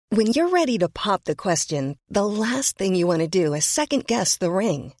When you're ready to pop the question, the last thing you want to do is second-guess the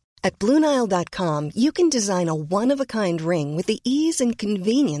ring. At BlueNile.com, you can design a one-of-a-kind ring with the ease and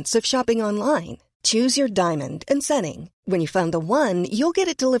convenience of shopping online. Choose your diamond and setting. When you find the one, you'll get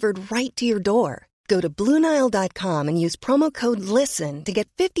it delivered right to your door. Go to BlueNile.com and use promo code LISTEN to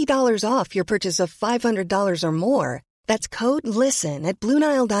get $50 off your purchase of $500 or more. That's code LISTEN at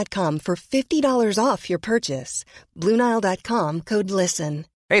BlueNile.com for $50 off your purchase. BlueNile.com, code LISTEN.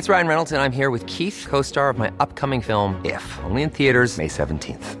 Hey, it's Ryan Reynolds, and I'm here with Keith, co-star of my upcoming film, If, only in theaters May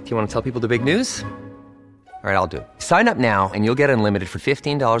 17th. Do you want to tell people the big news? All right, I'll do it. Sign up now and you'll get unlimited for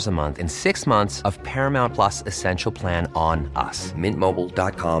 $15 a month and 6 months of Paramount Plus Essential Plan on us.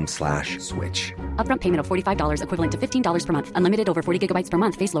 MintMobile.com/switch. Upfront payment of $45 equivalent to $15 per month. Unlimited over 40 gigabytes per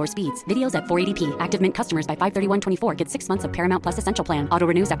month. Face lower speeds. Videos at 480p. Active Mint customers by 531.24 get 6 months of Paramount Plus Essential Plan. Auto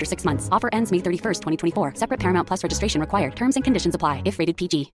renews after 6 months. Offer ends May 31st, 2024. Separate Paramount Plus registration required. Terms and conditions apply if rated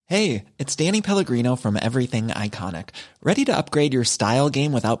PG. Hey, it's Danny Pellegrino from Everything Iconic. Ready to upgrade your style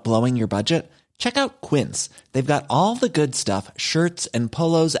game without blowing your budget? Check out Quince. They've got all the good stuff, shirts and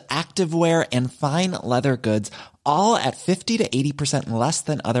polos, activewear, and fine leather goods, all at 50 to 80% less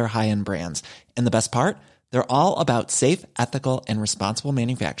than other high-end brands. And the best part? They're all about safe, ethical, and responsible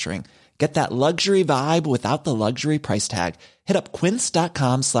manufacturing. Get that luxury vibe without the luxury price tag. Hit up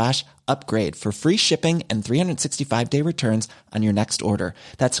quince.com/upgrade for free shipping and 365-day returns on your next order.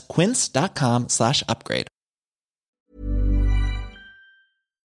 That's quince.com/upgrade.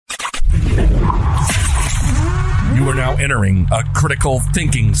 You are now entering a critical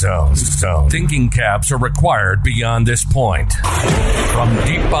thinking zone. Thinking caps are required beyond this point. From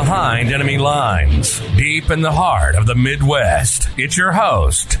deep behind enemy lines, deep in the heart of the Midwest, it's your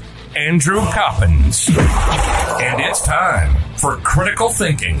host, Andrew Coppins. And it's time for Critical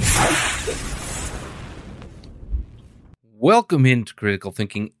Thinking. Welcome into Critical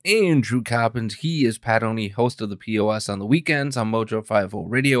Thinking. Andrew Coppins. He is Pat Oney, host of the POS on the weekends on Mojo 50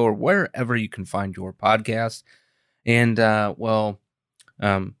 Radio or wherever you can find your podcast. And,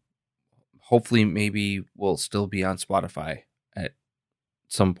 hopefully maybe we'll still be on Spotify at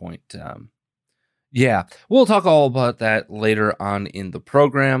some point. We'll talk all about that later on in the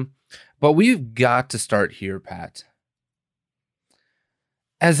program. But we've got to start here, Pat.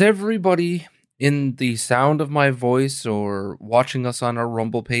 As everybody in the sound of my voice or watching us on our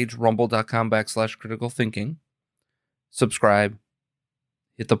Rumble page, rumble.com/critical thinking, subscribe,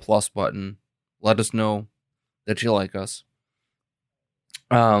 hit the plus button, let us know that you like us.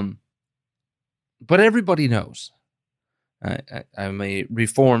 But everybody knows I'm a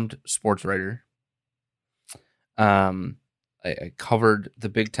reformed sports writer. I covered the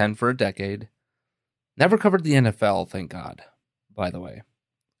Big Ten for a decade. Never covered the NFL, thank God, by the way,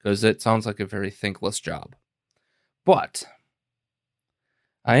 because it sounds like a very thankless job. But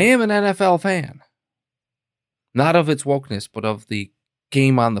I am an NFL fan. Not of its wokeness, but of the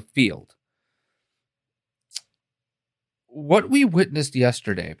game on the field. What we witnessed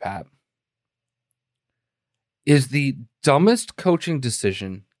yesterday, Pat, is the dumbest coaching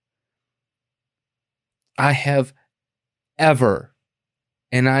decision I have ever,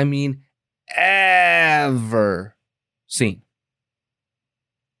 and I mean ever, seen.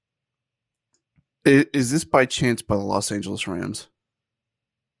 Is this by chance by the Los Angeles Rams?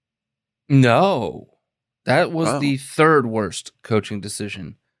 No. That was the third worst coaching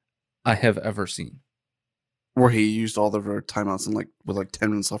decision I have ever seen. Where he used all the timeouts and with 10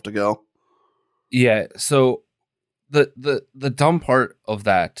 minutes left to go. Yeah, so the dumb part of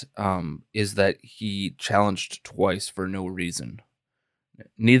that is that he challenged twice for no reason.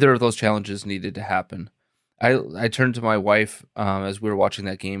 Neither of those challenges needed to happen. I turned to my wife as we were watching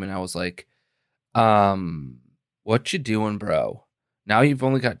that game and I was like, what you doing, bro? Now you've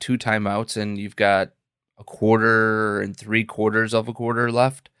only got 2 timeouts and you've got a quarter and 3/4 of a quarter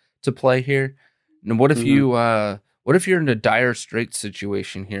left to play here. And what if you're in a dire straits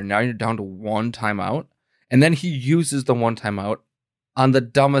situation here? Now you're down to 1 timeout, and then he uses the 1 timeout on the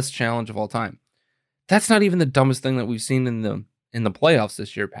dumbest challenge of all time. That's not even the dumbest thing that we've seen in the playoffs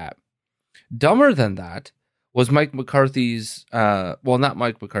this year, Pat. Dumber than that was Mike McCarthy's, not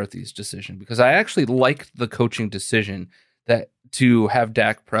Mike McCarthy's decision, because I actually liked the coaching decision that to have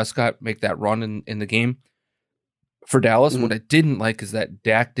Dak Prescott make that run in the game for Dallas. Mm-hmm. What I didn't like is that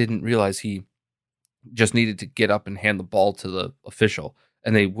Dak didn't realize he just needed to get up and hand the ball to the official,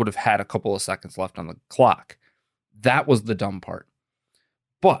 and they would have had a couple of seconds left on the clock. That was the dumb part.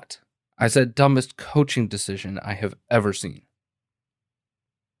 But I said dumbest coaching decision I have ever seen.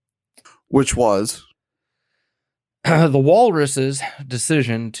 Which was? The Walrus'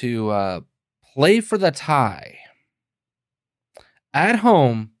 decision to play for the tie at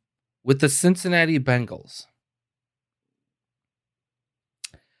home with the Cincinnati Bengals.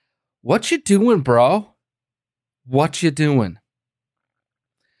 What you doing, bro? What you doing?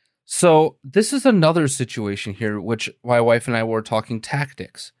 So this is another situation here, which my wife and I were talking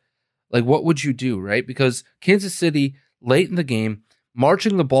tactics. Like, what would you do, right? Because Kansas City, late in the game,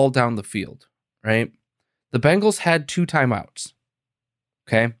 marching the ball down the field, right? The Bengals had 2 timeouts,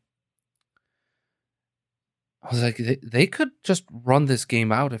 okay? I was like, they could just run this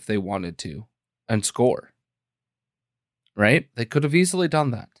game out if they wanted to and score, right? They could have easily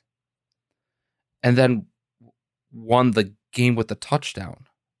done that. And then won the game with the touchdown.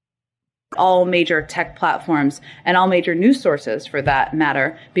 All major tech platforms and all major news sources, for that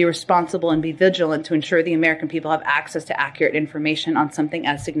matter, be responsible and be vigilant to ensure the American people have access to accurate information on something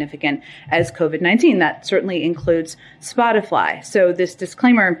as significant as COVID-19. That certainly includes Spotify. So this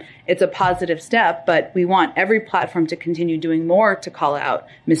disclaimer, it's a positive step, but we want every platform to continue doing more to call out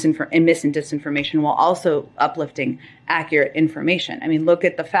mis and disinformation while also uplifting accurate information. I mean, look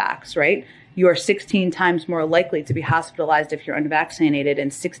at the facts, right? You are 16 times more likely to be hospitalized if you're unvaccinated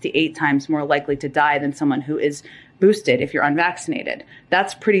and 68 times more likely to die than someone who is boosted if you're unvaccinated.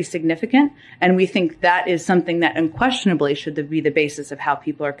 That's pretty significant. And we think that is something that unquestionably should be the basis of how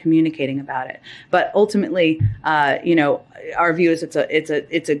people are communicating about it. But ultimately, our view is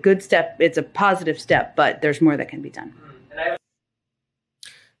it's a good step. It's a positive step, but there's more that can be done.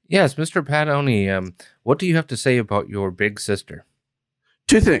 Yes, Mr. Padoni, what do you have to say about your big sister?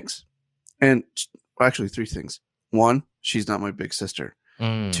 2 things. And actually 3 things. 1, she's not my big sister.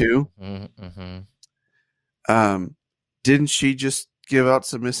 2, didn't she just give out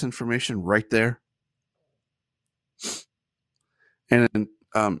some misinformation right there? And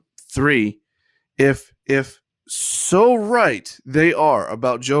then 3, if so right they are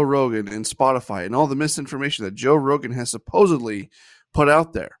about Joe Rogan and Spotify and all the misinformation that Joe Rogan has supposedly put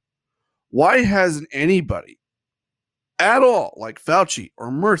out there, why hasn't anybody at all, like Fauci or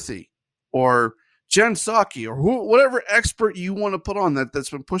Murthy or Jen Psaki or whatever expert you want to put on that's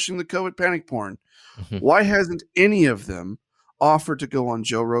been pushing the COVID panic porn, why hasn't any of them offered to go on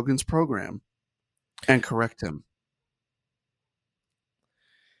Joe Rogan's program and correct him?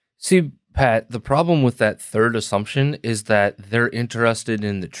 See, Pat, the problem with that third assumption is that they're interested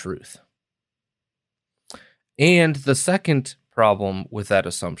in the truth. And the second problem with that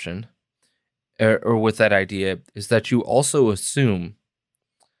assumption, or with that idea, is that you also assume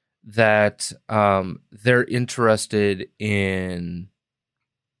that they're interested in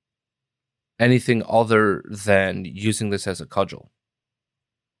anything other than using this as a cudgel.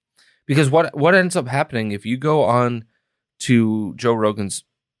 Because what ends up happening if you go on to Joe Rogan's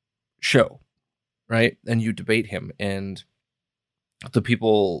show, right, and you debate him, and the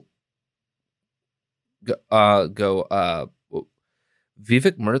people go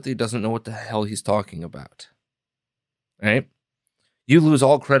Vivek Murthy doesn't know what the hell he's talking about, right? You lose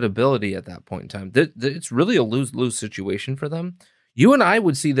all credibility at that point in time. It's really a lose-lose situation for them. You and I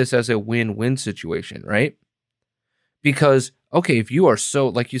would see this as a win-win situation, right? Because, okay, if you are so,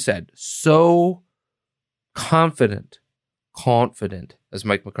 like you said, so confident, as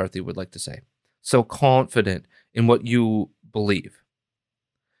Mike McCarthy would like to say, so confident in what you believe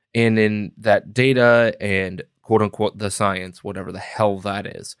and in that data and quote-unquote the science, whatever the hell that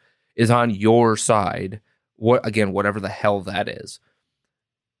is on your side, whatever the hell that is.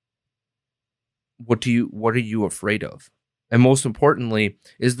 What are you afraid of? And most importantly,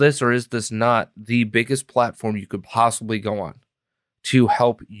 is this or is this not the biggest platform you could possibly go on to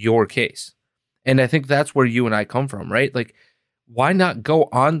help your case? And I think that's where you and I come from, right? Like, why not go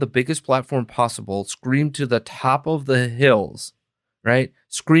on the biggest platform possible, scream to the top of the hills, right?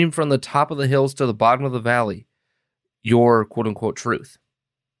 Scream from the top of the hills to the bottom of the valley, your quote unquote truth.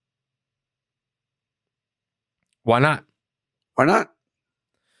 Why not? Why not?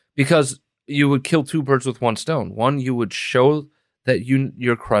 Because you would kill 2 birds with 1 stone. 1, you would show that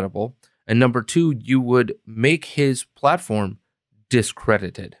you're credible. And number 2, you would make his platform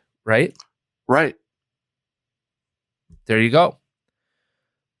discredited, right? Right. There you go.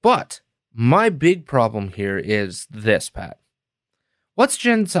 But my big problem here is this, Pat. What's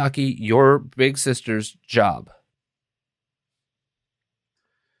Jen Psaki, your big sister's job?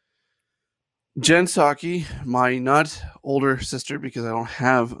 Jen Psaki, my not older sister, because I don't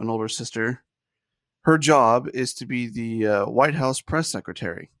have an older sister, her job is to be the White House press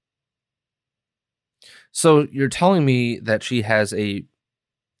secretary. So you're telling me that she has a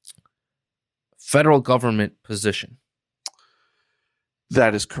federal government position?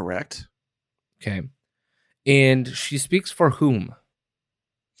 That is correct. Okay. And she speaks for whom?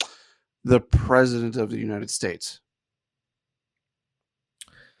 The President of the United States.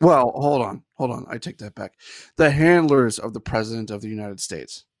 Well, hold on. I take that back. The handlers of the president of the United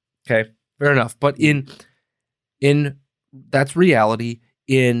States. Okay, fair enough. But in that's reality.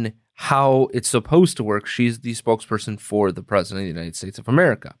 In how it's supposed to work, she's the spokesperson for the president of the United States of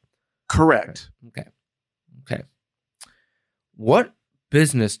America. Correct. Okay. What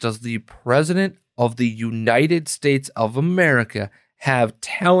business does the president of the United States of America have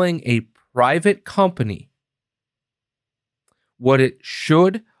telling a private company what it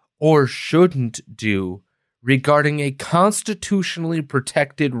should or shouldn't do regarding a constitutionally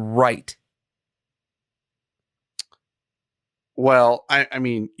protected right? Well, I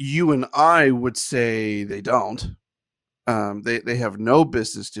mean, you and I would say they don't. They have no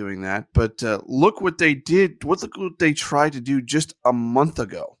business doing that. But look what they did. Look what they tried to do just a month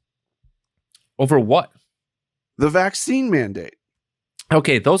ago. Over what? The vaccine mandate.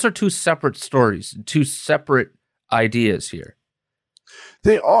 Okay, those are two separate stories, two separate ideas here.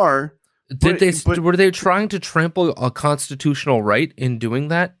 They are. Were they trying to trample a constitutional right in doing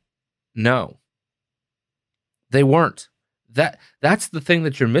that? No, they weren't. That's the thing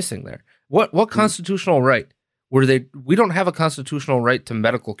that you're missing there. What constitutional right were they? We don't have a constitutional right to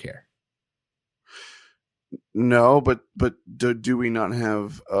medical care. No, but do we not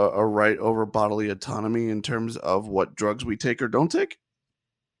have a right over bodily autonomy in terms of what drugs we take or don't take?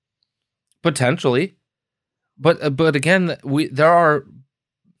 Potentially, but again, there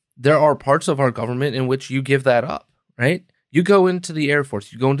are parts of our government in which you give that up, right? You go into the Air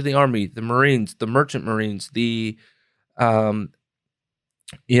Force, you go into the Army, the Marines, the Merchant Marines, the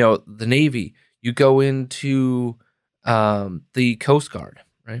Navy. You go into the Coast Guard,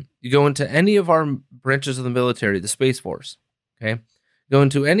 right? You go into any of our branches of the military, the Space Force, okay? Go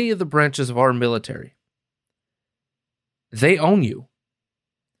into any of the branches of our military. They own you.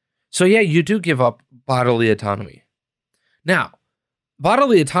 So yeah, you do give up bodily autonomy. Now,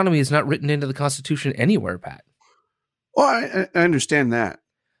 bodily autonomy is not written into the Constitution anywhere, Pat. Well, I understand that.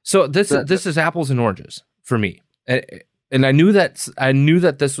 So this is apples and oranges for me. And I knew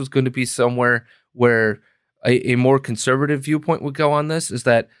that this was going to be somewhere where a more conservative viewpoint would go on this, is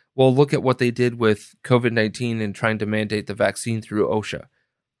that, well, look at what they did with COVID-19 and trying to mandate the vaccine through OSHA.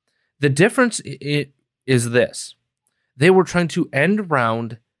 The difference is this. They were trying to end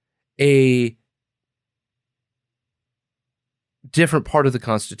around a different part of the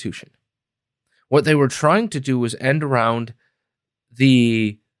Constitution. What they were trying to do was end around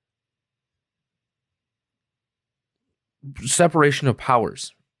the separation of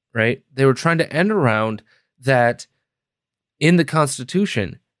powers, right? They were trying to end around that in the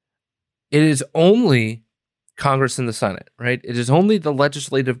Constitution, it is only Congress and the Senate, right? It is only the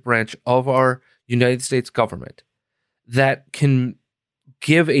legislative branch of our United States government that can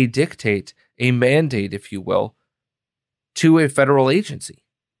give a dictate, a mandate, if you will, to a federal agency.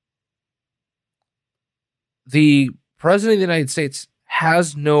 The President of the United States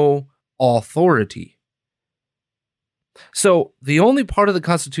has no authority. So the only part of the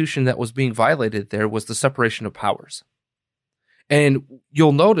Constitution that was being violated there was the separation of powers. And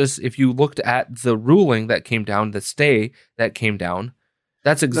you'll notice if you looked at the ruling that came down, the stay that came down,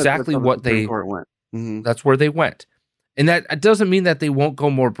 that's exactly what they went. Mm-hmm. That's where they went. And that doesn't mean that they won't go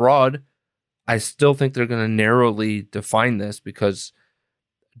more broad. I still think they're going to narrowly define this, because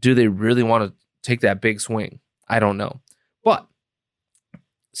do they really want to take that big swing? I don't know. But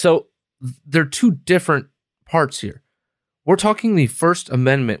so there are two different parts here. We're talking the First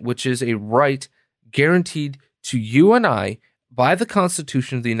Amendment, which is a right guaranteed to you and I by the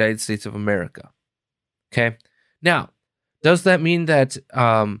Constitution of the United States of America. Okay. Now, does that mean that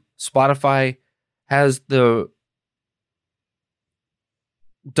Spotify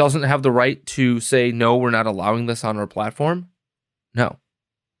doesn't have the right to say, no, we're not allowing this on our platform? No.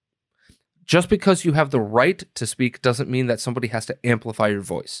 Just because you have the right to speak doesn't mean that somebody has to amplify your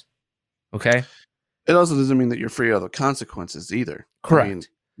voice. Okay? It also doesn't mean that you're free of the consequences either. Correct. I mean,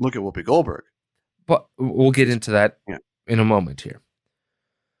 look at Whoopi Goldberg. But we'll get into that in a moment here.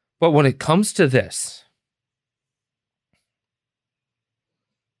 But when it comes to this,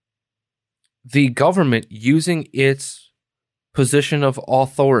 the government using its position of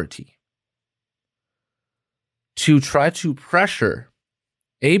authority to try to pressure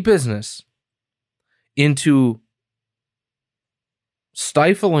a business into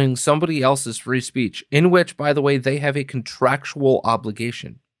stifling somebody else's free speech, in which, by the way, they have a contractual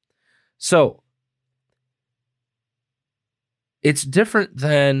obligation. So it's different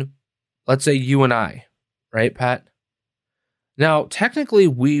than, let's say, you and I, right, Pat? Now, technically,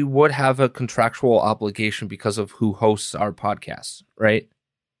 we would have a contractual obligation because of who hosts our podcasts, right?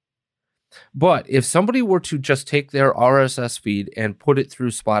 But if somebody were to just take their RSS feed and put it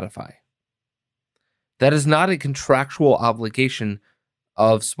through Spotify, that is not a contractual obligation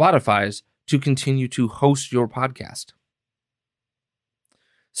of Spotify's to continue to host your podcast.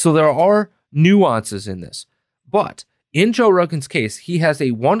 So there are nuances in this. But in Joe Rogan's case, he has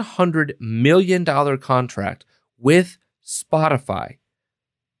a $100 million contract with Spotify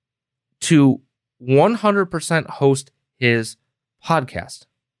to 100% host his podcast,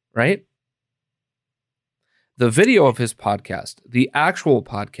 right? The video of his podcast, the actual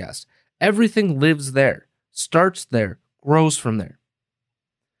podcast, everything lives there, starts there, grows from there.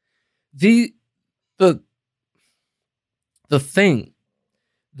 The thing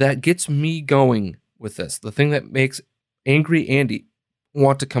that gets me going with this, the thing that makes Angry Andy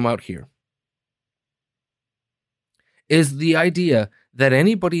want to come out here, is the idea that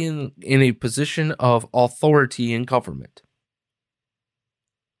anybody in a position of authority in government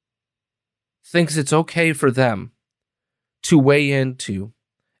thinks it's okay for them to weigh into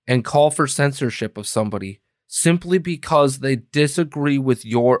and call for censorship of somebody simply because they disagree with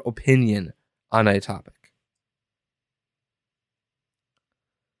your opinion on a topic.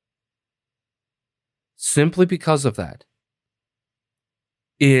 Simply because of that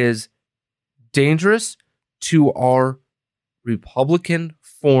is dangerous to our Republican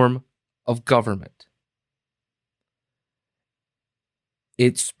form of government.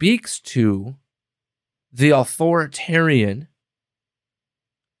 It speaks to the authoritarian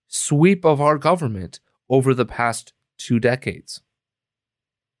sweep of our government over the past 2 decades.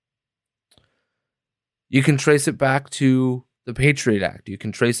 You can trace it back to the Patriot Act. You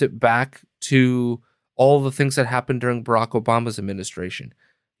can trace it back to all the things that happened during Barack Obama's administration.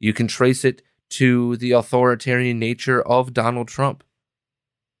 You can trace it to the authoritarian nature of Donald Trump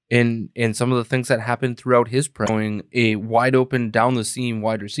and some of the things that happened throughout his going a wide open down the seam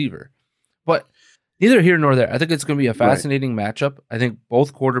wide receiver. But neither here nor there. I think it's going to be a fascinating matchup. I think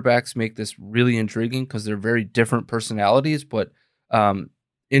both quarterbacks make this really intriguing because they're very different personalities, but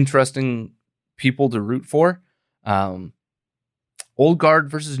interesting people to root for. Old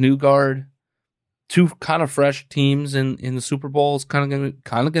guard versus new guard. 2 kind of fresh teams in the Super Bowl is kind of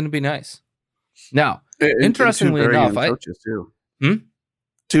going to be nice. Now, interestingly enough, coaches too.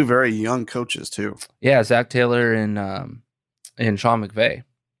 2 very young coaches too. Yeah, Zach Taylor and Sean McVay.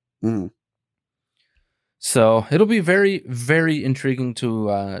 So it'll be very, very intriguing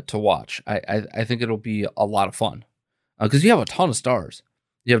to watch. I think it'll be a lot of fun because you have a ton of stars.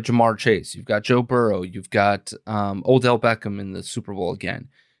 You have Jamar Chase, you've got Joe Burrow, you've got Odell Beckham in the Super Bowl again.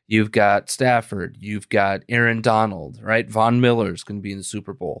 You've got Stafford, you've got Aaron Donald, right? Von Miller's going to be in the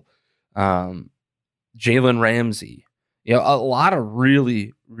Super Bowl. Jalen Ramsey, a lot of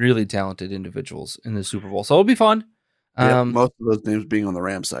really, really talented individuals in the Super Bowl. So it'll be fun. Most of those names being on the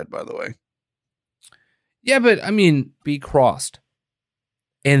Rams side, by the way. Yeah, but I mean, be crossed.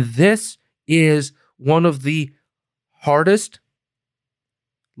 And this is one of the hardest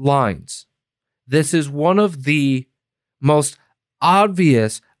lines. This is one of the most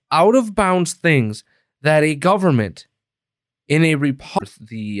obvious out of bounds things that a government in a republic,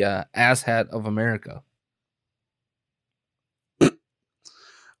 the asshat of America.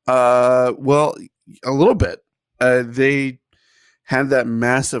 Well, a little bit. They had that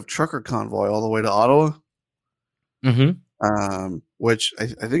massive trucker convoy all the way to Ottawa. Which I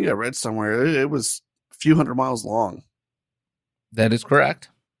think I read somewhere it was a few hundred miles long. That is correct.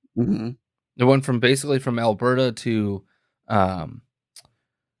 Mm-hmm. It went from basically from Alberta to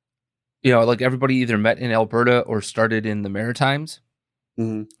like everybody either met in Alberta or started in the Maritimes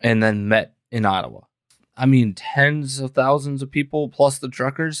and then met in Ottawa. I mean, tens of thousands of people plus the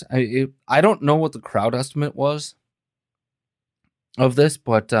truckers. I don't know what the crowd estimate was of this,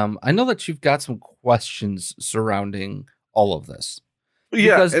 but I know that you've got some questions surrounding all of this.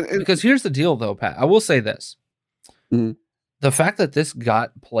 Yeah. Because here's the deal, though, Pat. I will say this. The fact that this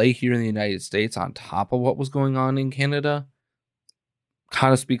got play here in the United States on top of what was going on in Canada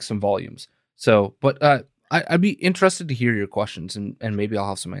kind of speaks some volumes. So, but I'd be interested to hear your questions and maybe I'll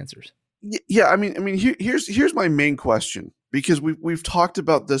have some answers. Yeah, I mean, here's my main question, because we've talked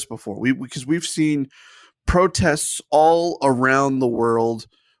about this before. Because we've seen protests all around the world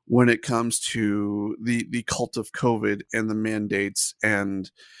when it comes to the cult of COVID and the mandates and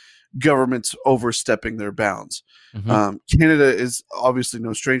governments overstepping their bounds. Canada is obviously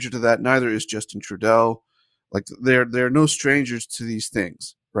no stranger to that. Neither is Justin Trudeau. Like they're no strangers to these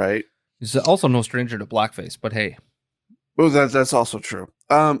things, right? He's also no stranger to blackface, but hey. Well, that's also true.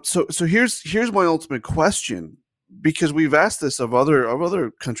 So here's my ultimate question, because we've asked this of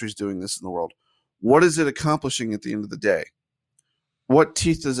other countries doing this in the world. What is it accomplishing at the end of the day? what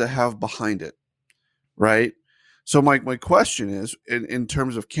teeth does it have behind it, right? So my question is, in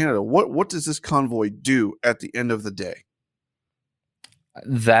terms of Canada, what does this convoy do at the end of the day?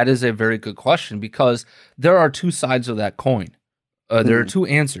 That is a very good question, because there are two sides of that coin. There are two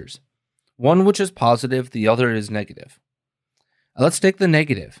answers. One which is positive, the other is negative. Let's take the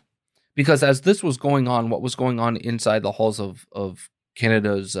negative, because as this was going on, what was going on inside the halls of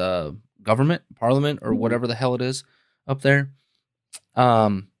Canada's government, parliament, or whatever the hell it is up there,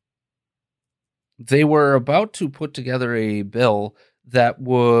 they were about to put together a bill that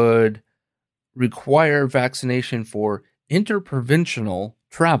would require vaccination for interprovincial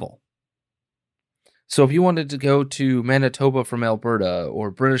travel. So if you wanted to go to Manitoba from Alberta or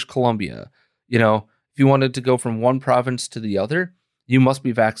British Columbia, if you wanted to go from one province to the other, you must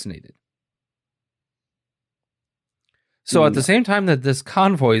be vaccinated. So at the same time that this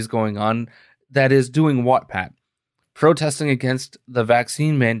convoy is going on, that is doing what, Pat? Protesting against the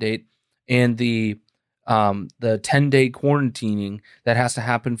vaccine mandate and the 10-day quarantining that has to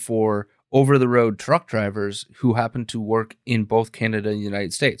happen for over-the-road truck drivers who happen to work in both Canada and the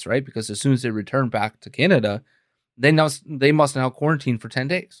United States, right? Because as soon as they return back to Canada, they must now quarantine for 10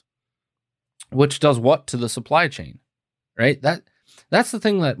 days, which does what to the supply chain, right? That's the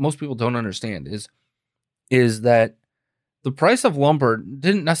thing that most people don't understand is that the price of lumber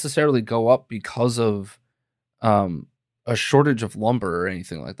didn't necessarily go up because of a shortage of lumber or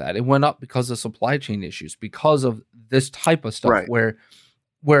anything like that. It went up because of supply chain issues, because of this type of stuff, right,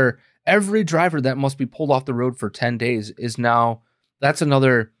 where every driver that must be pulled off the road for 10 days is now, that's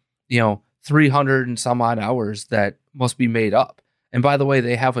another, 300 and some odd hours that must be made up. And by the way,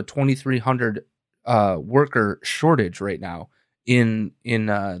 they have a 2,300 worker shortage right now in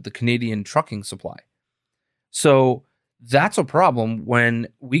the Canadian trucking supply. So that's a problem when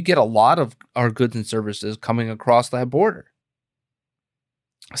we get a lot of our goods and services coming across that border.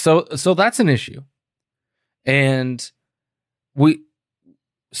 So that's an issue. And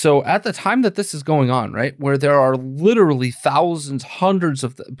so at the time that this is going on, right, where there are literally thousands, hundreds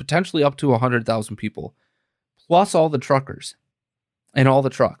of, potentially up to 100,000 people, plus all the truckers and all the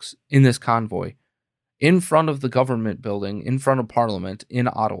trucks in this convoy, in front of the government building, in front of Parliament in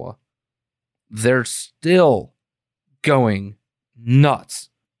Ottawa, they're still going nuts.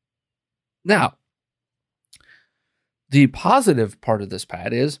 Now, the positive part of this,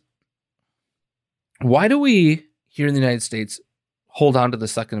 Pat, is why do we here in the United States hold on to the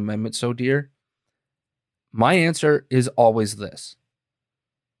Second Amendment so dear? My answer is always this: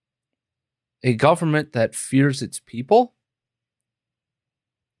 a government that fears its people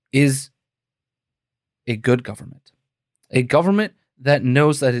is a good government. A government that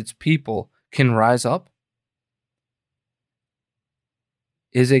knows that its people can rise up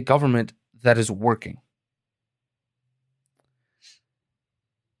is a government that is working.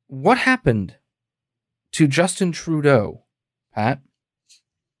 What happened to Justin Trudeau, Pat?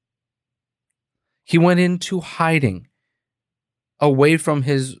 He went into hiding away from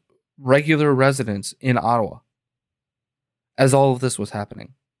his regular residence in Ottawa as all of this was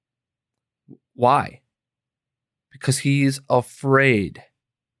happening. Why? Because he's afraid.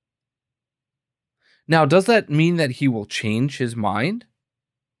 Now, does that mean that he will change his mind?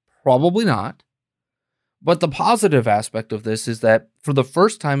 Probably not. But the positive aspect of this is that for the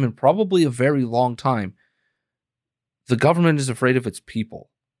first time in probably a very long time, the government is afraid of its people.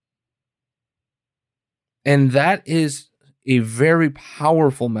 And that is a very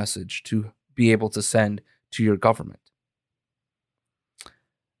powerful message to be able to send to your government.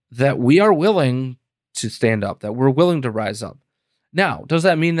 That we are willing to stand up, that we're willing to rise up. Now, does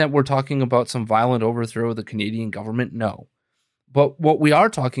that mean that we're talking about some violent overthrow of the Canadian government? No. But what we are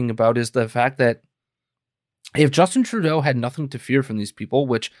talking about is the fact that if Justin Trudeau had nothing to fear from these people,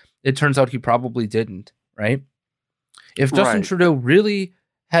 which it turns out he probably didn't, right? If Justin Trudeau really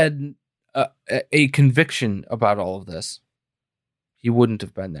had a conviction about all of this, he wouldn't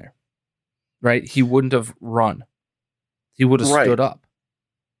have been there, right? He wouldn't have run. He would have stood up.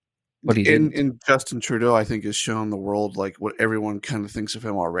 But he didn't. And Justin Trudeau, I think, has shown the world like what everyone kind of thinks of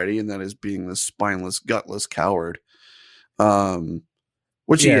him already, and that is being this spineless, gutless coward.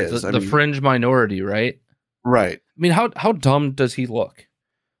 Which he is. The fringe minority, right? Right. I mean, how dumb does he look?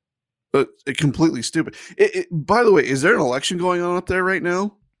 Completely stupid. By the way, is there an election going on up there right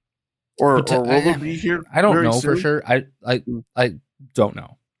now? Or will there be here? I don't know for sure. I don't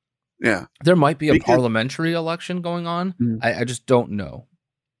know. Yeah. There might be a parliamentary election going on. I just don't know.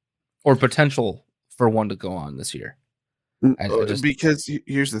 Or potential for one to go on this year. Because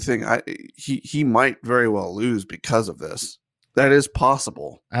here's the thing. He might very well lose because of this. That is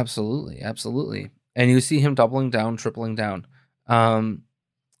possible. Absolutely. And you see him doubling down, tripling down.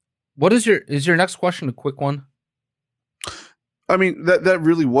 What is your next question a quick one? I mean, that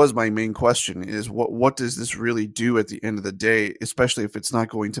really was my main question, is what does this really do at the end of the day, especially if it's not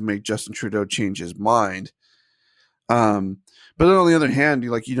going to make Justin Trudeau change his mind. But then on the other hand,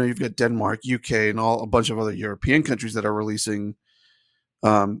 you've got Denmark, UK, and a bunch of other European countries that are releasing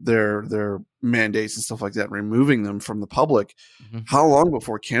their mandates and stuff like that, removing them from the public. Mm-hmm. How long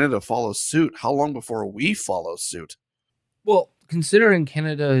before Canada follows suit? How long before we follow suit? Well, considering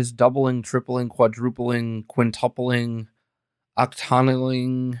Canada is doubling, tripling, quadrupling, quintupling,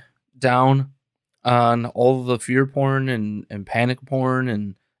 octonaling down on all of the fear porn and panic porn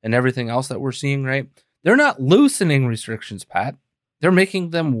and everything else that we're seeing, right? They're not loosening restrictions, Pat. They're making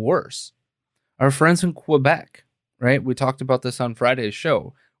them worse. Our friends in Quebec, right? We talked about this on Friday's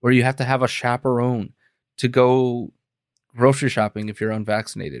show, where you have to have a chaperone to go grocery shopping if you're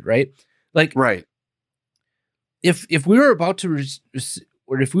unvaccinated, right? Right. If we were about to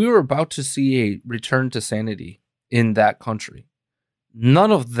if we were about to see a return to sanity in that country,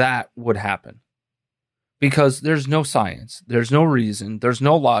 none of that would happen, because there's no science, there's no reason, there's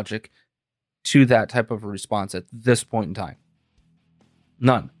no logic to that type of a response at this point in time.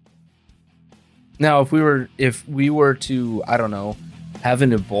 None. Now, if we were to, I don't know, have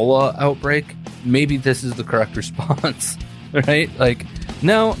an Ebola outbreak, maybe this is the correct response, right?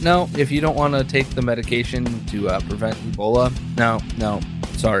 No, if you don't want to take the medication to prevent Ebola, no,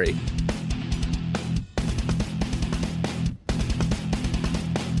 sorry.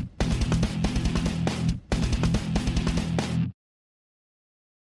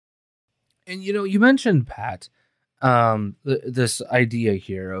 And, you mentioned, Pat, this idea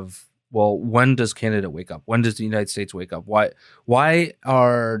here of, well, when does Canada wake up? When does the United States wake up? Why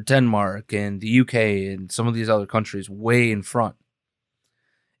are Denmark and the UK and some of these other countries way in front?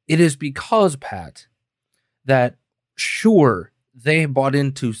 It is because, Pat, that sure, they bought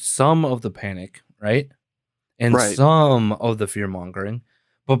into some of the panic, right? And some of the fear-mongering.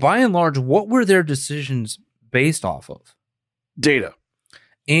 But by and large, what were their decisions based off of? Data.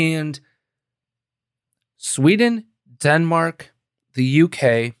 And Sweden, Denmark, the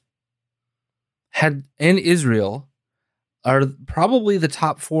UK, and Israel are probably the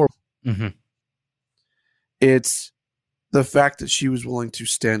top four. Mm-hmm. It's the fact that she was willing to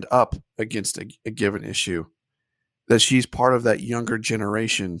stand up against a given issue, that she's part of that younger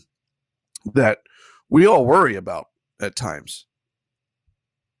generation that we all worry about at times.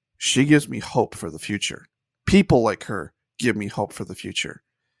 She gives me hope for the future. People like her give me hope for the future.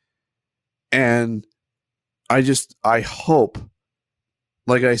 And I hope,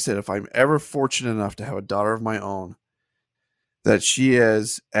 like I said, if I'm ever fortunate enough to have a daughter of my own, that she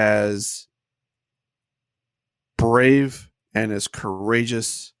is as brave and as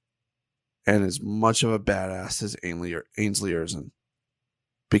courageous and as much of a badass as Ainsley Erzen.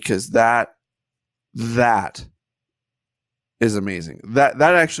 Because that is amazing. That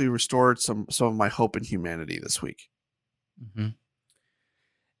actually restored some of my hope in humanity this week. Mm-hmm.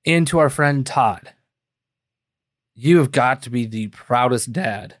 And to our friend Todd, you have got to be the proudest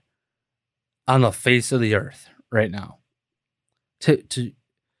dad on the face of the earth right now.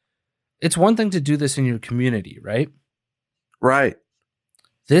 It's one thing to do this in your community, right? Right.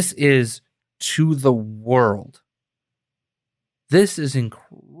 This is to the world. This is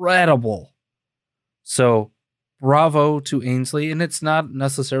incredible. So, bravo to Ainsley. And it's not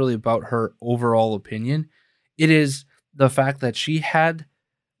necessarily about her overall opinion. It is the fact that she had,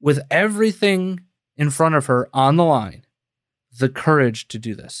 with everything in front of her on the line, the courage to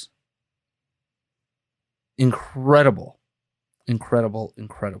do this. Incredible.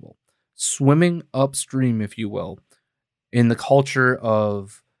 Swimming upstream, if you will, in the culture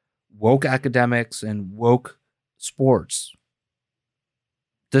of woke academics and woke sports.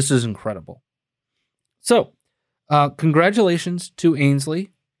 This is incredible. So, congratulations to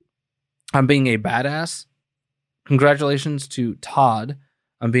Ainsley on being a badass. Congratulations to Todd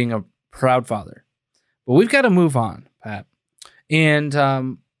on being a proud father. But we've got to move on, Pat. And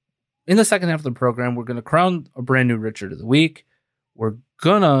in the second half of the program, we're going to crown a brand new Richard of the Week. We're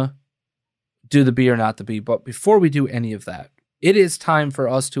going to do the be or not the be. But before we do any of that, it is time for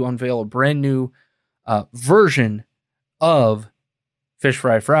us to unveil a brand new version of Fish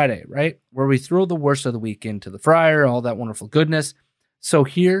Fry Friday, right? Where we throw the worst of the week into the fryer, all that wonderful goodness. So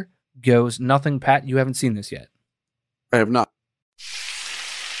here goes nothing. Pat, you haven't seen this yet. I have not.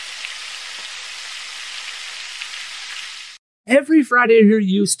 Every Friday, you're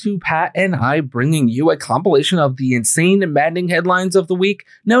used to Pat and I bringing you a compilation of the insane and maddening headlines of the week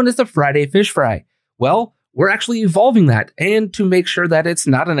known as the Friday Fish Fry. Well, we're actually evolving that, and to make sure that it's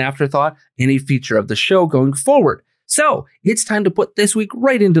not an afterthought and a feature of the show going forward. So it's time to put this week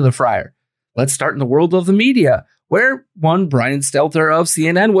right into the fryer. Let's start in the world of the media, where one Brian Stelter of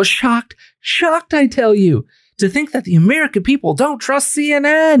CNN was shocked, I tell you, to think that the American people don't trust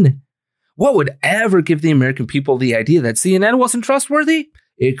CNN. What would ever give the American people the idea that CNN wasn't trustworthy?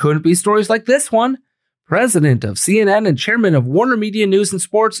 It couldn't be stories like this one. President of CNN and chairman of Warner Media News and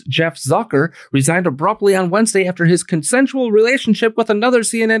Sports, Jeff Zucker, resigned abruptly on Wednesday after his consensual relationship with another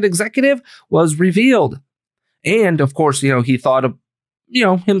CNN executive was revealed. And of course, he thought of,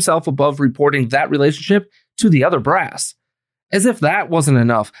 himself above reporting that relationship to the other brass. As if that wasn't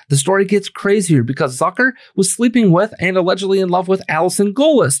enough, the story gets crazier because Zucker was sleeping with and allegedly in love with Allison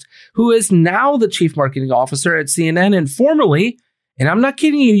Gollust, who is now the chief marketing officer at CNN and formerly, and I'm not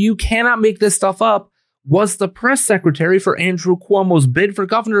kidding you, you cannot make this stuff up, was the press secretary for Andrew Cuomo's bid for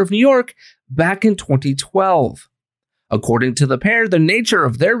governor of New York back in 2012. According to the pair, the nature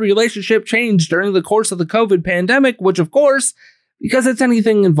of their relationship changed during the course of the COVID pandemic, which of course, because it's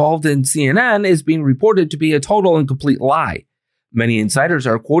anything involved in CNN, is being reported to be a total and complete lie. Many insiders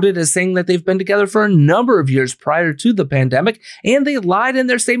are quoted as saying that they've been together for a number of years prior to the pandemic, and they lied in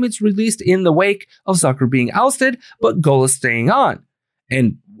their statements released in the wake of Zucker being ousted, but Gollust staying on.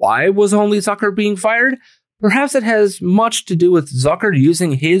 And why was only Zucker being fired? Perhaps it has much to do with Zucker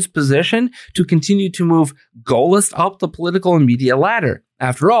using his position to continue to move Gollust up the political and media ladder.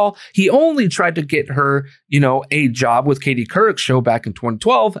 After all, he only tried to get her, a job with Katie Couric's show back in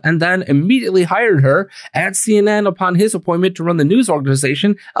 2012 and then immediately hired her at CNN upon his appointment to run the news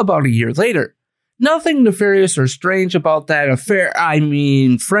organization about a year later. Nothing nefarious or strange about that affair,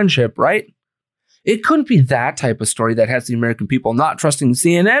 friendship, right? It couldn't be that type of story that has the American people not trusting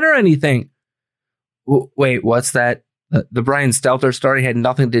CNN or anything. Wait, what's that? The Brian Stelter story had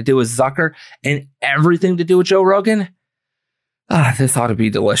nothing to do with Zucker and everything to do with Joe Rogan? This ought to be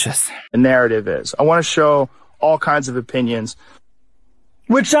delicious. The narrative is, I want to show all kinds of opinions.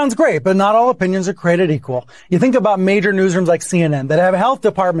 Which sounds great, but not all opinions are created equal. You think about major newsrooms like CNN that have health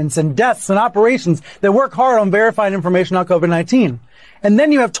departments and desks and operations that work hard on verifying information on COVID-19. And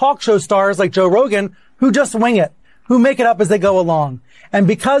then you have talk show stars like Joe Rogan who just wing it, who make it up as they go along. And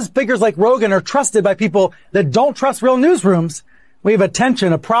because figures like Rogan are trusted by people that don't trust real newsrooms, we have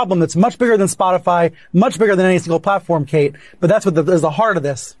a problem that's much bigger than Spotify, much bigger than any single platform, Kate. But that's what is the heart of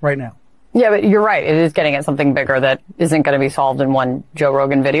this right now. Yeah, but you're right. It is getting at something bigger that isn't going to be solved in one Joe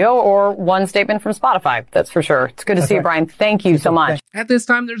Rogan video or one statement from Spotify. That's for sure. It's good to see you, Brian. Thank you so much. At this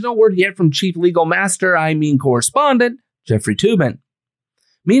time, there's no word yet from Chief Legal Master, correspondent, Jeffrey Toobin.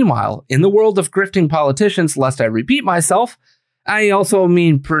 Meanwhile, in the world of grifting politicians, lest I repeat myself, I also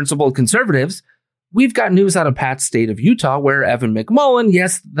mean principled conservatives, we've got news out of Pat's state of Utah where Evan McMullin,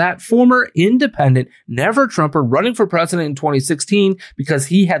 yes, that former independent, never-Trumper running for president in 2016 because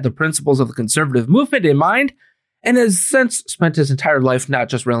he had the principles of the conservative movement in mind, and has since spent his entire life not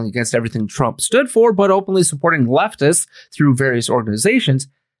just railing against everything Trump stood for, but openly supporting leftists through various organizations.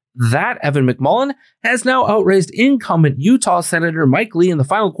 That Evan McMullin has now outraised incumbent Utah Senator Mike Lee in the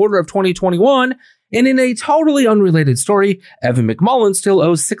final quarter of 2021. And in a totally unrelated story, Evan McMullin still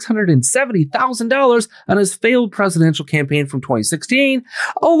owes $670,000 on his failed presidential campaign from 2016.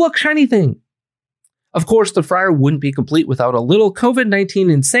 Oh, look, shiny thing. Of course, the fryer wouldn't be complete without a little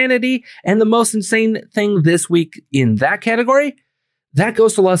COVID-19 insanity. And the most insane thing this week in that category, that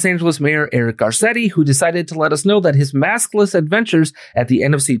goes to Los Angeles Mayor Eric Garcetti, who decided to let us know that his maskless adventures at the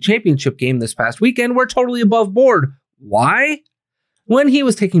NFC Championship game this past weekend were totally above board. Why? When he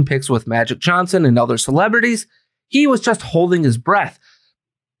was taking pics with Magic Johnson and other celebrities, he was just holding his breath.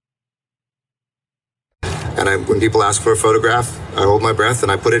 And when people ask for a photograph, I hold my breath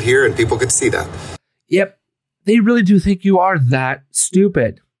and I put it here and people could see that. Yep, they really do think you are that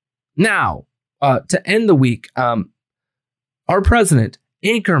stupid. Now, to end the week, our president,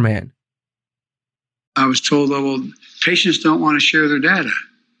 Anchorman. I was told, patients don't want to share their data.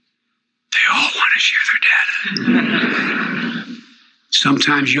 They all want to share their data.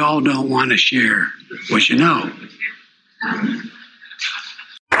 Sometimes y'all don't want to share what you know.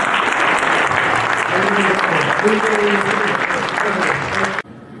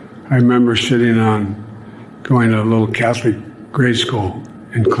 I remember going to a little Catholic grade school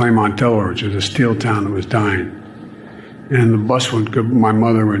in Claymont, Delaware, which was a steel town that was dying. And the bus my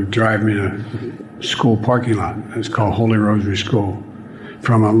mother would drive me to a school parking lot. It's called Holy Rosary School.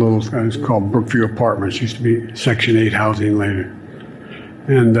 From it's called Brookview Apartments. It used to be Section 8 housing later.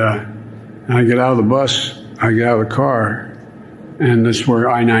 And I get out of the bus, I get out of the car, and this is where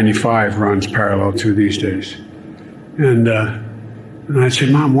I-95 runs parallel to these days. And I said,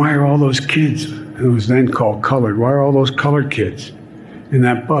 Mom, why are all those kids, it was then called colored, why are all those colored kids in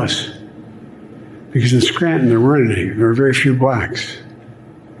that bus? Because in Scranton, there weren't any. There were very few blacks.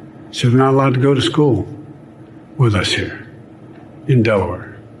 So they're not allowed to go to school with us here in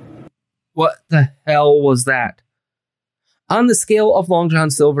Delaware. What the hell was that? On the scale of Long John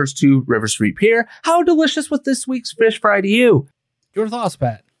Silver's to River Street Pier, how delicious was this week's fish fry to you? Your thoughts,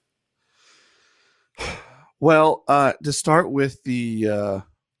 Pat? Well, to start with the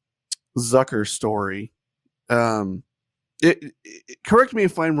Zucker story, correct me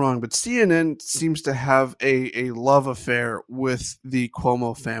if I'm wrong, but CNN seems to have a love affair with the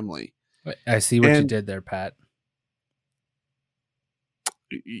Cuomo family. I see what you did there, Pat.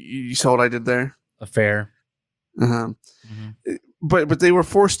 You saw what I did there? Affair. Uh-huh. Mm-hmm. But they were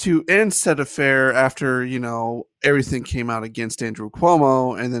forced to end said affair after, everything came out against Andrew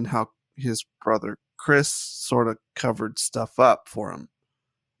Cuomo, and then how his brother Chris sort of covered stuff up for him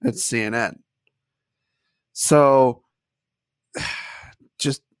at CNN. So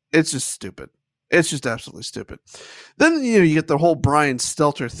it's just stupid. It's just absolutely stupid. Then you get the whole Brian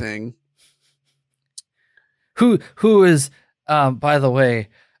Stelter thing. Who is by the way,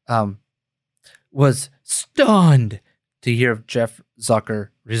 was stunned to hear of Jeff Zucker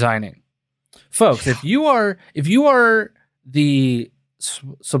resigning. Folks, if you are the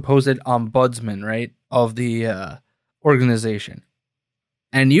supposed ombudsman, right, of the organization,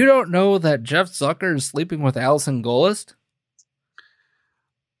 and you don't know that Jeff Zucker is sleeping with Allison Gollust,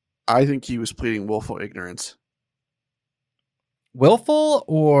 I think he was pleading willful ignorance. Willful,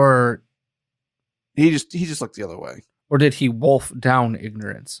 or he just looked the other way, or did he wolf down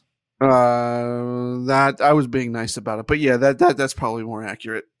ignorance? That I was being nice about it, but yeah, that's probably more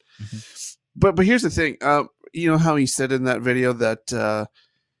accurate. Mm-hmm. But here's the thing, how he said in that video that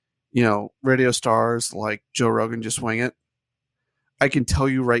radio stars like Joe Rogan just wing it. I can tell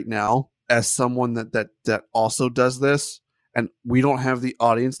you right now, as someone that also does this, and we don't have the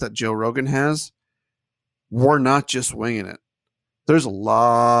audience that Joe Rogan has, we're not just winging it. There's a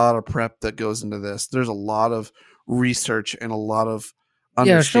lot of prep that goes into this. There's a lot of research and a lot of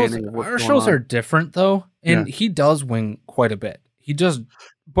understanding. Our shows are different though, and he does wing quite a bit. He does,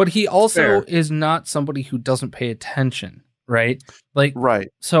 but he also is not somebody who doesn't pay attention, right? Like, right.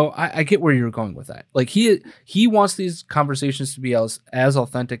 So I get where you're going with that. Like he wants these conversations to be as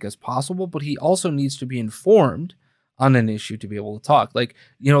authentic as possible, but he also needs to be informed on an issue to be able to talk. Like,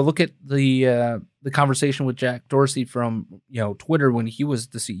 look at the conversation with Jack Dorsey from Twitter when he was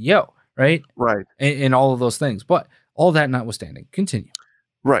the CEO, right? Right. And all of those things. But all that notwithstanding, continue.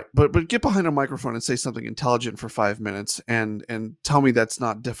 Right, but get behind a microphone and say something intelligent for 5 minutes, and tell me that's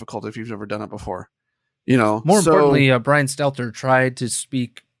not difficult if you've never done it before. More importantly, Brian Stelter tried to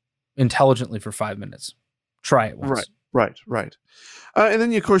speak intelligently for 5 minutes. Try it once. Right. And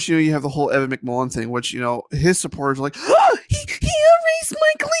then of course you have the whole Evan McMullin thing, which his supporters are like, oh, he erased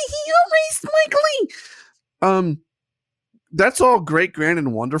Mike Lee. That's all great, grand,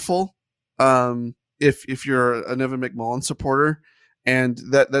 and wonderful. If you're an Evan McMullin supporter. And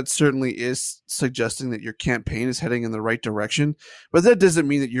that certainly is suggesting that your campaign is heading in the right direction. But that doesn't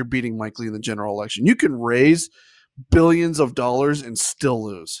mean that you're beating Mike Lee in the general election. You can raise billions of dollars and still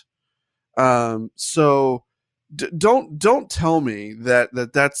lose. So don't tell me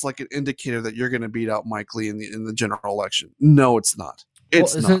that's like an indicator that you're going to beat out Mike Lee in the general election. No, it's not.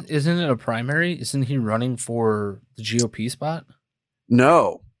 Isn't it a primary? Isn't he running for the GOP spot?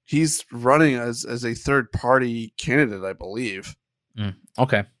 No, he's running as a third party candidate, I believe.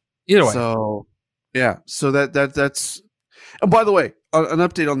 Okay. Either way. So, yeah. So that's. And by the way, an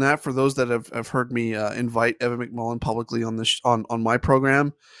update on that for those that have heard me invite Evan McMullin publicly on this on my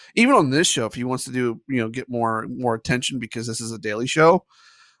program, even on this show, if he wants to do get more attention because this is a daily show.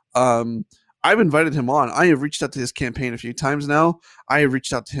 I've invited him on. I have reached out to his campaign a few times now. I have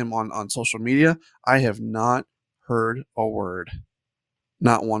reached out to him on social media. I have not heard a word,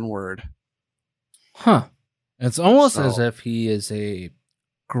 not one word. Huh. It's almost as if he is a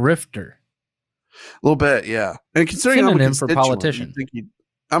grifter. A little bit, yeah. And considering synonym for politician,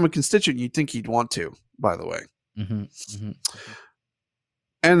 I'm a constituent. You'd think he'd want to. By the way, mm-hmm.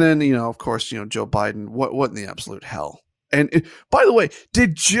 And then of course, Joe Biden. What in the absolute hell? And by the way,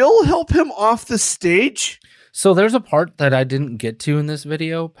 did Jill help him off the stage? So there's a part that I didn't get to in this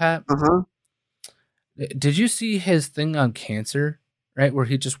video, Pat. Uh-huh. Did you see his thing on cancer? Right, where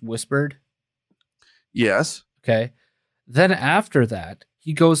he just whispered. Yes. Okay. Then after that,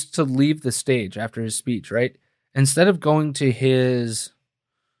 he goes to leave the stage after his speech, right? Instead of going to his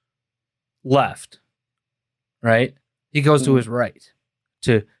left, right? He goes to his right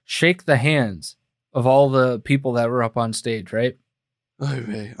to shake the hands of all the people that were up on stage, right?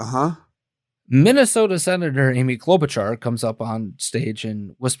 Uh-huh. Minnesota Senator Amy Klobuchar comes up on stage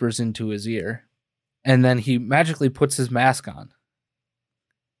and whispers into his ear, And then he magically puts his mask on.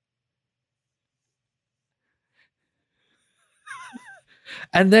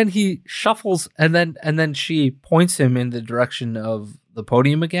 And then he shuffles, and then she points him in the direction of the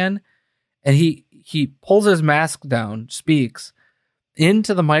podium again. And he pulls his mask down, speaks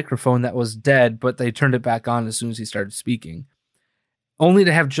into the microphone that was dead, but they turned it back on as soon as he started speaking, only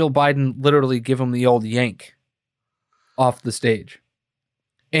to have Jill Biden literally give him the old yank off the stage.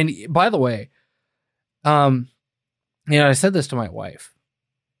 And by the way, I said this to my wife,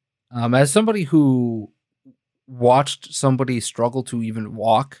 as somebody who watched somebody struggle to even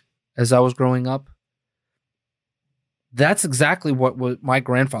walk as I was growing up. That's exactly what my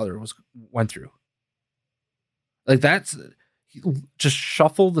grandfather went through. Like that's just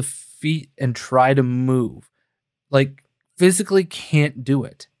shuffle the feet and try to move. Like physically can't do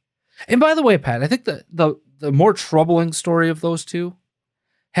it. And by the way, Pat, I think the more troubling story of those two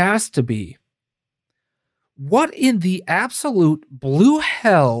has to be, what in the absolute blue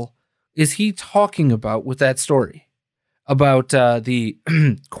hell is he talking about with that story about the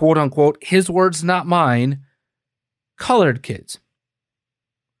quote unquote, his words, not mine, colored kids?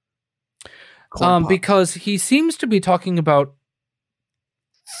 Because he seems to be talking about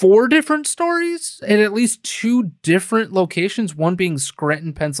 4 different stories and at least 2 different locations, one being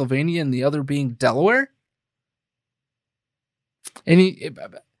Scranton, Pennsylvania, and the other being Delaware. And he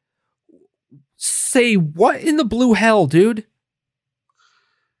say, what in the blue hell, dude?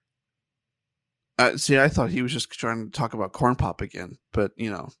 See, I thought he was just trying to talk about corn pop again, but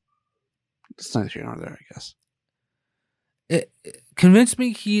it's neither here nor there, I guess. It convinced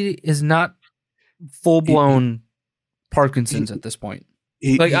me he is not full-blown Parkinson's at this point.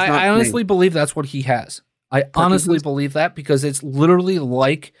 I honestly believe that's what he has. I honestly believe that because it's literally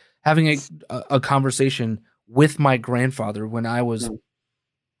like having a conversation with my grandfather when I was,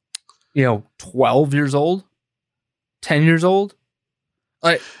 12 years old, 10 years old.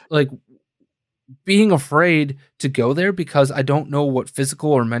 Like being afraid to go there because I don't know what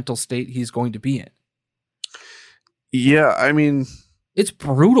physical or mental state he's going to be in. Yeah, I mean, it's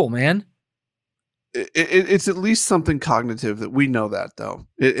brutal, man. It's at least something cognitive that we know that, though.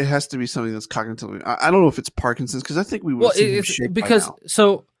 It has to be something that's cognitive. I don't know if it's Parkinson's because I think we would see him shake because by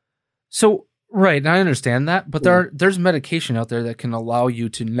now. So right, and I understand that, but there's medication out there that can allow you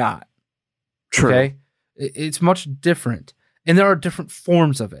to not. True. Okay, it's much different, and there are different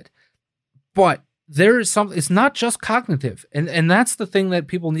forms of it. But there is something. It's not just cognitive, and that's the thing that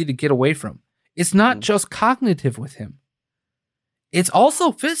people need to get away from. It's not just cognitive with him. It's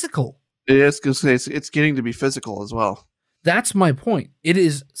also physical. It's getting to be physical as well. That's my point. It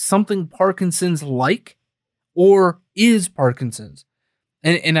is something Parkinson's like, or is Parkinson's.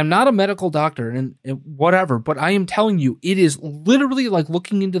 And I'm not a medical doctor and whatever, but I am telling you, it is literally like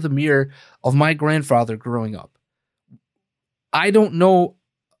looking into the mirror of my grandfather growing up. I don't know.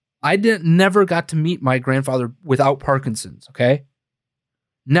 I never got to meet my grandfather without Parkinson's, okay?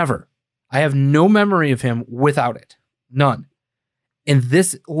 Never. I have no memory of him without it. None. And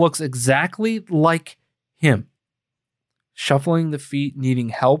this looks exactly like him. Shuffling the feet, needing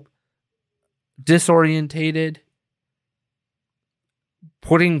help, disorientated,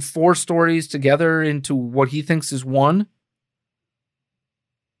 putting 4 stories together into what he thinks is one.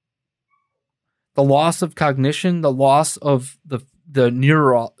 The loss of cognition, the loss of the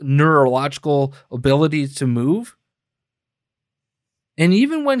neurological ability to move. And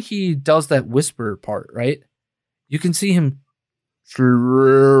even when he does that whisper part, right? You can see him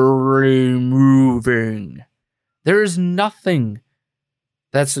slowly moving. There is nothing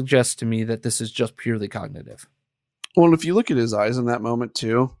that suggests to me that this is just purely cognitive. Well, if you look at his eyes in that moment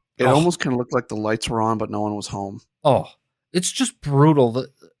too, it almost kind of looked like the lights were on, but no one was home. Oh, it's just brutal.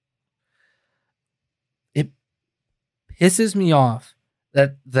 It pisses me off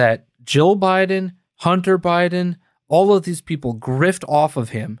that Jill Biden, Hunter Biden, all of these people grift off of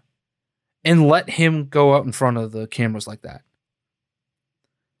him and let him go out in front of the cameras like that.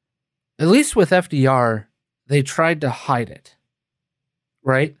 At least with FDR, they tried to hide it,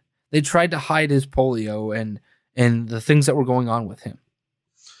 right? They tried to hide his polio and the things that were going on with him.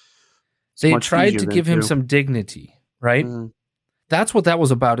 They tried to give him some dignity, right? That's what that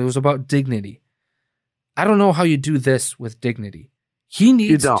was about. It was about dignity. I don't know how you do this with dignity. He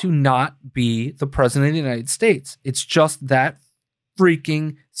needs to not be the president of the United States. It's just that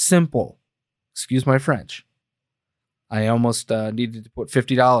freaking simple. Excuse my French. I almost needed to put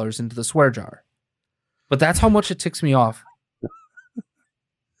 $50 into the swear jar. But that's how much it ticks me off.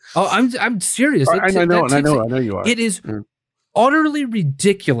 Oh, I'm serious. I know you are. It is utterly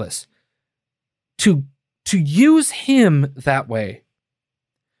ridiculous to use him that way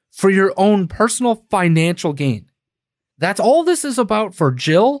for your own personal financial gain. That's all this is about for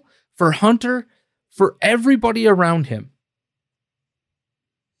Jill, for Hunter, for everybody around him.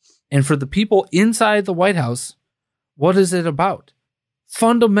 And for the people inside the White House, what is it about?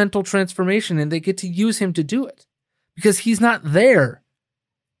 Fundamental transformation, and they get to use him to do it because he's not there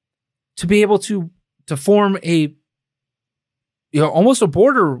to be able to form a, almost a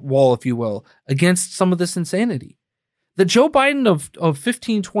border wall, if you will, against some of this insanity. The Joe Biden of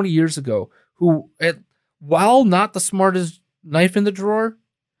 15, 20 years ago, who, while not the smartest knife in the drawer,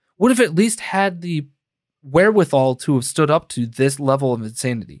 would have at least had the wherewithal to have stood up to this level of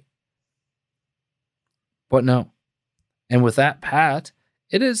insanity. But no. And with that, Pat,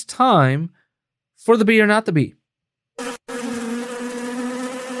 it is time for the be or not the be.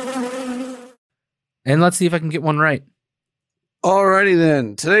 And let's see if I can get one right. Alrighty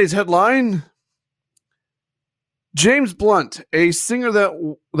then. Today's headline: James Blunt, a singer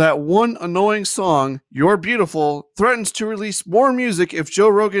that one annoying song, "You're Beautiful," threatens to release more music if Joe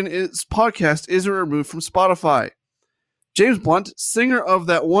Rogan's podcast isn't removed from Spotify. James Blunt, singer of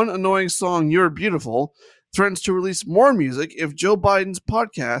that one annoying song, "You're Beautiful," threatens to release more music if Joe Rogan's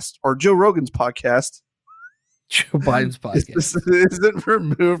podcast Joe Biden's podcast isn't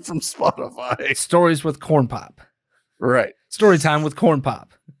removed from Spotify. Stories with Corn Pop. Right. Story time with Corn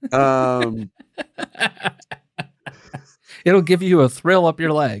Pop. It'll give you a thrill up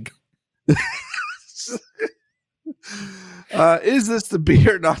your leg. Is this the be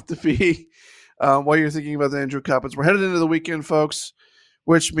or not the be? While you're thinking about the Andrew Coppins, we're headed into the weekend, folks,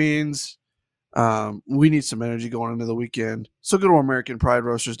 which means we need some energy going into the weekend. So go to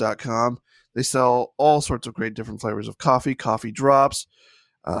AmericanPrideRoasters.com. They sell all sorts of great different flavors of coffee drops.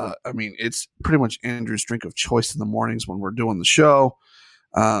 It's pretty much Andrew's drink of choice in the mornings when we're doing the show.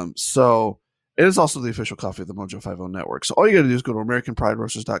 So it is also the official coffee of the Mojo 50 Network. So all you got to do is go to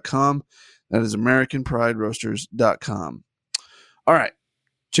AmericanPrideRoasters.com. That is AmericanPrideRoasters.com. All right.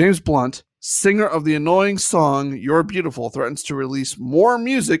 James Blunt, singer of the annoying song "You're Beautiful," threatens to release more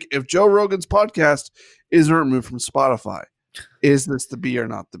music if Joe Rogan's podcast isn't removed from Spotify. Is this the be or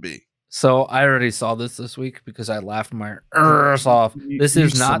not the be? So I already saw this week because I laughed my ears off. This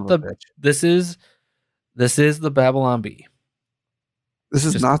is the Babylon Bee. This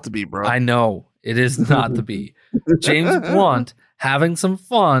is not the be, bro. I know it is not the be. James Blunt having some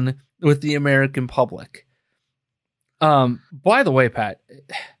fun with the American public. By the way, Pat,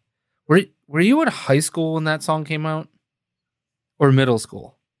 were you in high school when that song came out, or middle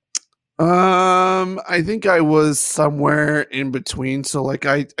school? I think I was somewhere in between. So like,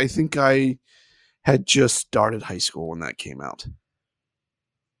 I think I had just started high school when that came out.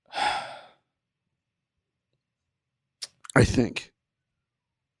 I think.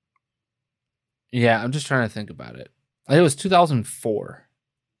 Yeah, I'm just trying to think about it. It was 2004.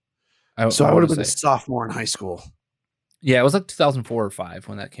 I would have been a sophomore in high school. Yeah, it was like 2004 or 5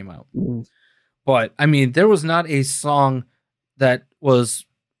 when that came out. Mm-hmm. But I mean, there was not a song that was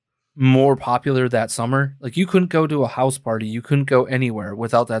more popular that summer. Like, you couldn't go to a house party, you couldn't go anywhere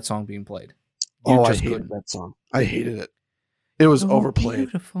without that song being played. I hated that song. I hated it. It was overplayed.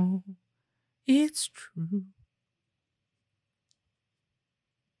 Beautiful. It's true.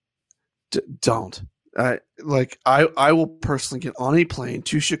 Don't. I will personally get on a plane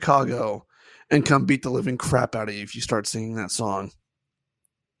to Chicago and come beat the living crap out of you if you start singing that song.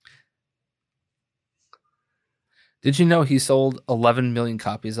 Did you know he sold 11 million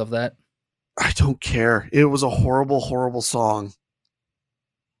copies of that? I don't care. It was a horrible, horrible song.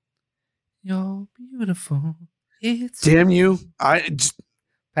 You're beautiful. It's Damn you.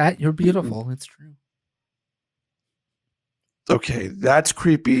 Pat, you're beautiful. It's true. Okay, that's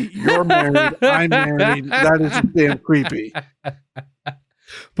creepy. You're married. I'm married. That is damn creepy.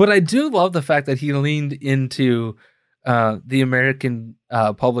 But I do love the fact that he leaned into the American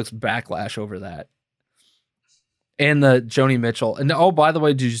public's backlash over that. And the Joni Mitchell. And oh, by the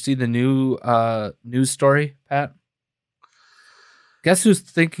way, did you see the new news story, Pat? Guess who's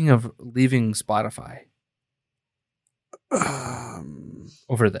thinking of leaving Spotify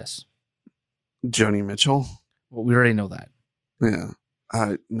over this? Joni Mitchell. Well, we already know that. Yeah.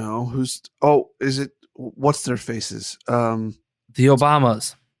 No. Who's? Oh, is it? What's their faces? The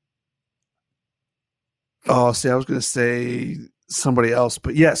Obamas. Oh, see, I was going to say somebody else,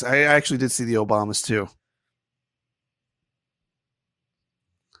 but yes, I actually did see the Obamas too.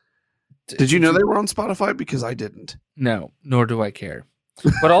 Did you know they were on Spotify? Because I didn't. No, nor do I care.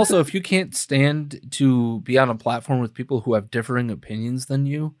 But also, if you can't stand to be on a platform with people who have differing opinions than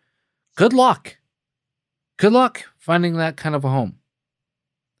you, good luck. Good luck finding that kind of a home.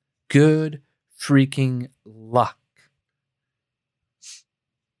 Good freaking luck.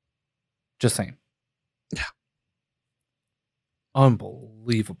 Just saying. Yeah.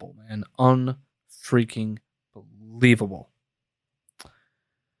 Unbelievable, man. Unfreaking believable.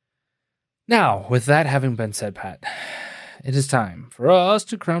 Now, with that having been said, Pat, it is time for us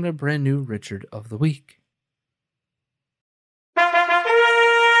to crown a brand new Richard of the Week.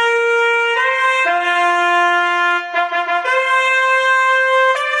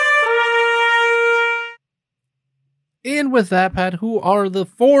 And with that, Pat, who are the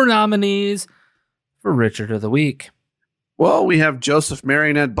 4 nominees for Richard of the Week? Well, we have Joseph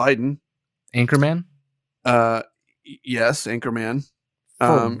Marionette Biden. Anchorman? Yes, Anchorman.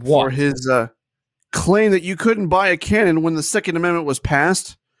 For for his claim that you couldn't buy a cannon when the Second Amendment was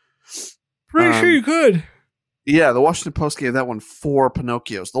passed. Pretty sure you could. Yeah, the Washington Post gave that one 4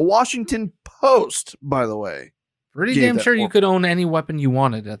 Pinocchios. The Washington Post, by the way. Pretty damn sure you could own any weapon you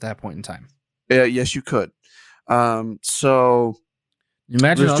wanted at that point in time. Yes, you could. So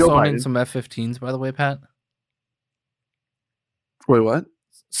imagine us owning some F-15s, by the way, Pat. Wait, what?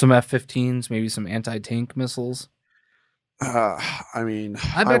 Some F-15s, maybe some anti-tank missiles. I mean,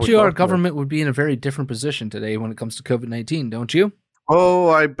 I bet you our government would be in a very different position today when it comes to COVID-19, don't you? Oh,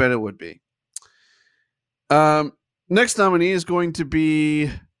 I bet it would be. Next nominee is going to be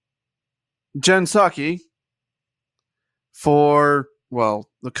Jen Psaki for, well,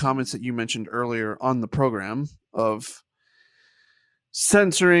 the comments that you mentioned earlier on the program of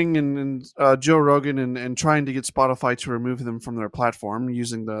censoring and Joe Rogan and trying to get Spotify to remove them from their platform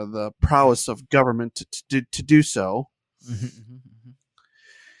using the prowess of government to do so.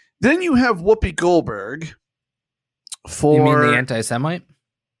 Then you have Whoopi Goldberg for... You mean the anti-Semite?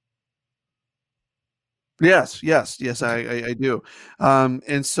 Yes, I do.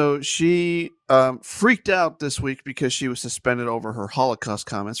 And so she freaked out this week because she was suspended over her Holocaust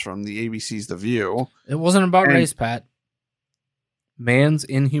comments from the ABC's The View. It wasn't about race, Pat. Man's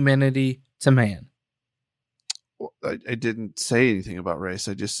inhumanity to man. Well, I didn't say anything about race.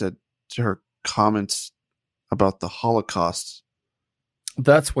 I just said to her comments about the Holocaust.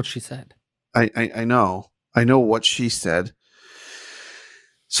 That's what she said. I know. I know what she said.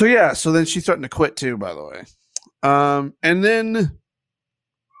 So yeah, so then she threatened to quit too, by the way. And then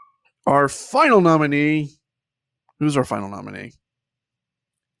our final nominee, who's our final nominee?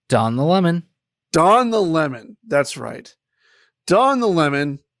 Don the Lemon. Don the Lemon. That's right. Don the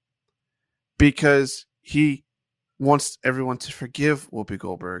Lemon, because he wants everyone to forgive Whoopi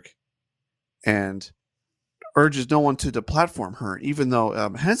Goldberg and urges no one to deplatform her, even though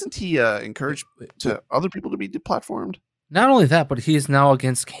hasn't he encouraged to other people to be deplatformed? Not only that, but he is now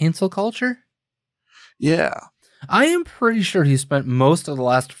against cancel culture. Yeah. I am pretty sure he spent most of the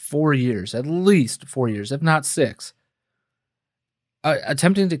last 4 years, at least 4 years, if not 6,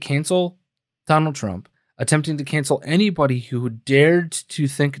 attempting to cancel Donald Trump, attempting to cancel anybody who dared to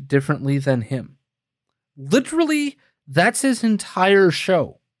think differently than him. Literally, that's his entire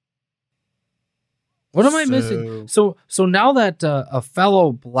show. What am I missing? So now that a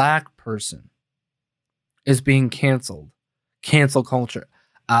fellow black person is being canceled, cancel culture.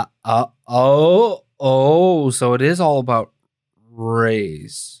 So it is all about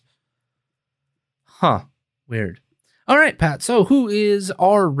race. Huh. Weird. All right, Pat. So who is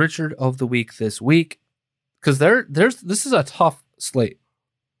our Richard of the Week this week? Because this is a tough slate.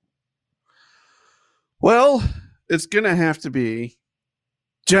 Well, it's going to have to be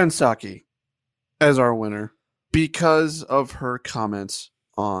Jen Psaki as our winner because of her comments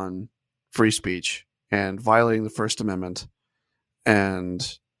on free speech and violating the First Amendment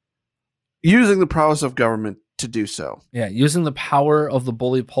and using the prowess of government to do so. Yeah, using the power of the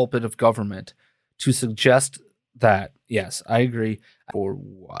bully pulpit of government to suggest that, yes, I agree. For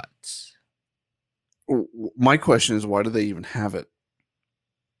what? My question is, why do they even have it?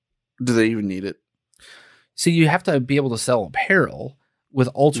 Do they even need it? See, you have to be able to sell apparel with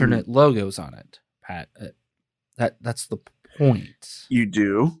alternate logos on it, Pat. That's the point. You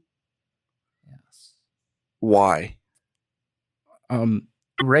do? Yes. Why?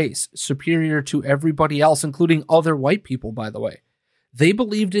 Race, superior to everybody else, including other white people, by the way. They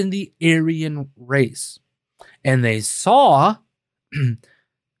believed in the Aryan race, and they saw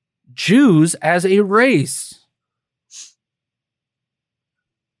Jews as a race.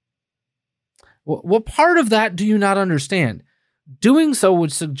 What part of that do you not understand? Doing so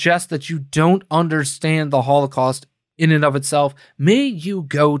would suggest that you don't understand the Holocaust in and of itself. May you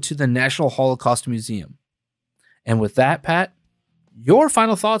go to the National Holocaust Museum. And with that, Pat, your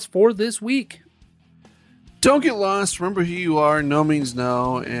final thoughts for this week. Don't get lost. Remember who you are. No means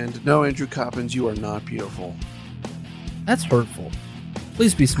no. And no, Andrew Coppins, you are not beautiful. That's hurtful.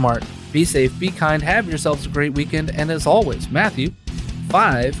 Please be smart, be safe, be kind, have yourselves a great weekend. And as always, Matthew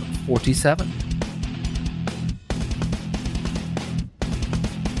 5 47.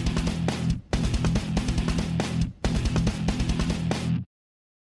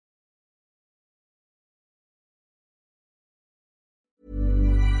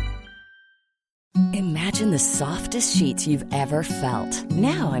 Imagine the softest sheets you've ever felt.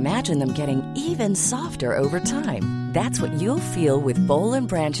 Now imagine them getting even softer over time. That's what you'll feel with Boll &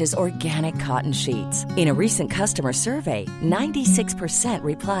 Branch's organic cotton sheets. In a recent customer survey, 96%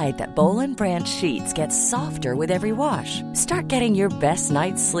 replied that Boll & Branch sheets get softer with every wash. Start getting your best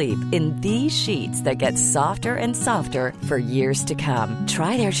night's sleep in these sheets that get softer and softer for years to come.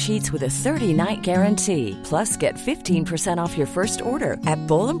 Try their sheets with a 30-night guarantee. Plus, get 15% off your first order at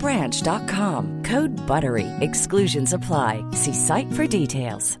bollandbranch.com. Code BUTTERY. Exclusions apply. See site for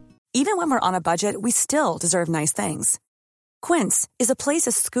details. Even when we're on a budget, we still deserve nice things. Quince is a place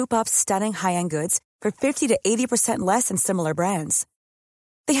to scoop up stunning high-end goods for 50 to 80% less than similar brands.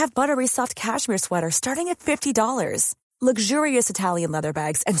 They have buttery soft cashmere sweaters starting at $50, luxurious Italian leather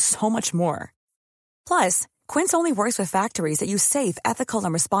bags, and so much more. Plus, Quince only works with factories that use safe, ethical,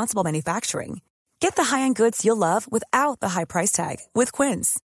 and responsible manufacturing. Get the high-end goods you'll love without the high price tag with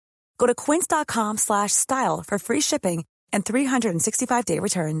Quince. Go to quince.com/style for free shipping and 365-day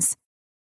returns.